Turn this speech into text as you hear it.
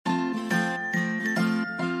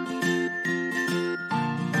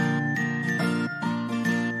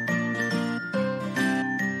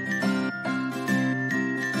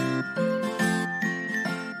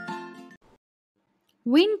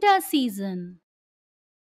Winter season.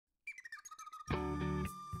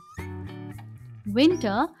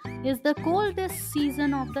 Winter is the coldest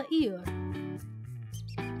season of the year.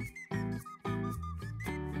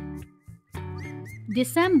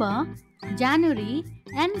 December, January,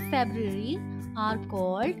 and February are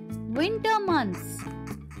called winter months.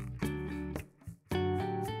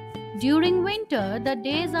 During winter, the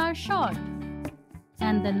days are short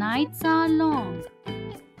and the nights are long.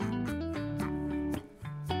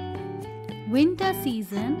 Winter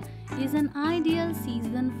season is an ideal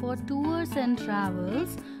season for tours and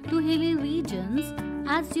travels to hilly regions,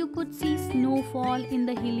 as you could see snowfall in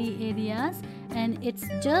the hilly areas and it's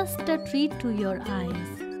just a treat to your eyes.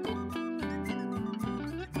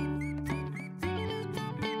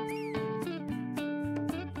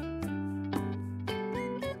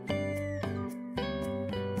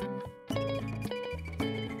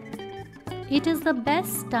 It is the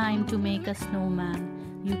best time to make a snowman.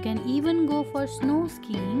 You can even go for snow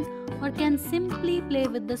skiing or can simply play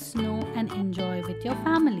with the snow and enjoy with your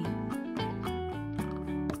family.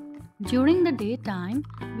 During the daytime,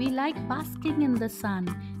 we like basking in the sun.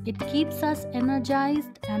 It keeps us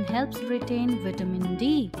energized and helps retain vitamin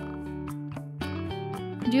D.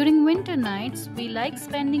 During winter nights, we like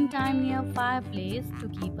spending time near fireplace to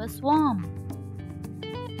keep us warm.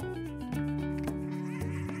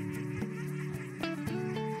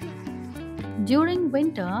 During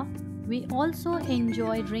winter, we also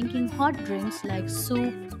enjoy drinking hot drinks like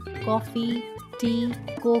soup, coffee, tea,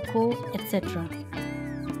 cocoa, etc.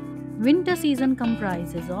 Winter season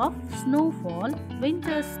comprises of snowfall,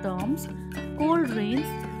 winter storms, cold rains,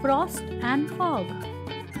 frost and fog.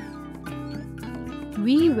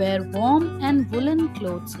 We wear warm and woolen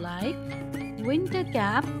clothes like winter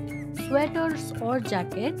cap, sweaters or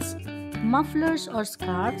jackets, mufflers or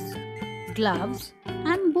scarves, gloves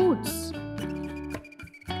and boots.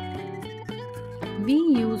 We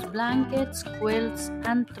use blankets, quilts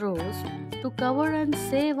and throws to cover and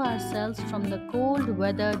save ourselves from the cold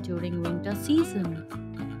weather during winter season.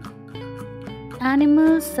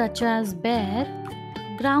 Animals such as bear,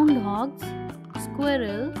 groundhogs,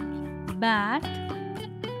 squirrel, bat,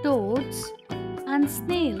 toads and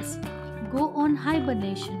snails go on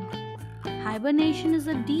hibernation. Hibernation is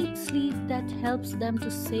a deep sleep that helps them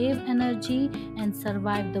to save energy and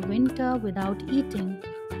survive the winter without eating.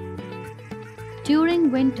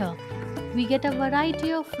 During winter, we get a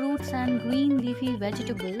variety of fruits and green leafy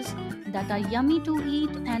vegetables that are yummy to eat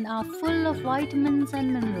and are full of vitamins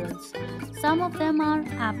and minerals. Some of them are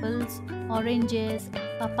apples, oranges,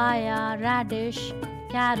 papaya, radish,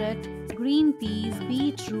 carrot, green peas,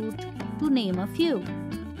 beetroot, to name a few.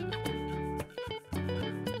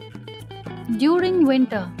 During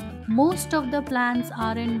winter, most of the plants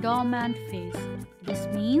are in dormant phase. This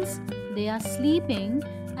means they are sleeping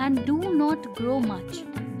and do not grow much.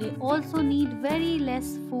 They also need very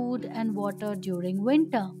less food and water during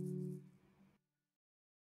winter.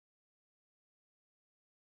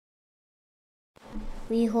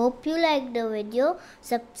 We hope you liked the video.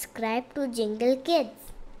 Subscribe to Jingle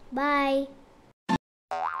Kids. Bye.